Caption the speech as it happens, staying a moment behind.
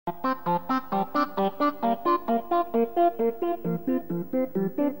Wrap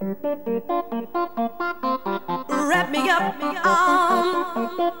me up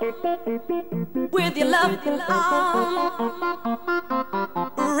with your love.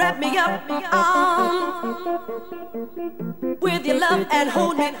 Wrap me up with your love and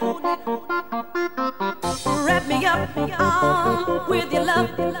hold me. Wrap me up with your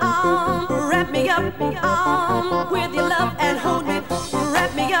love. Wrap me up with your love and hold me.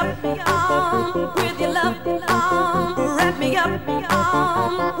 Wrap me up with your love. Wrap me up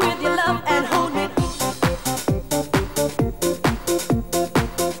with your love and hold me.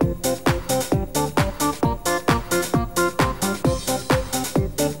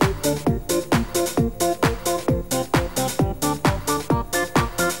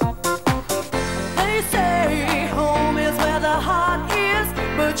 They say home is where the heart is,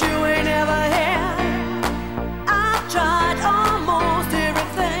 but you ain't ever here. I've tried almost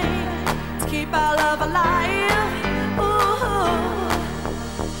everything to keep our love alive.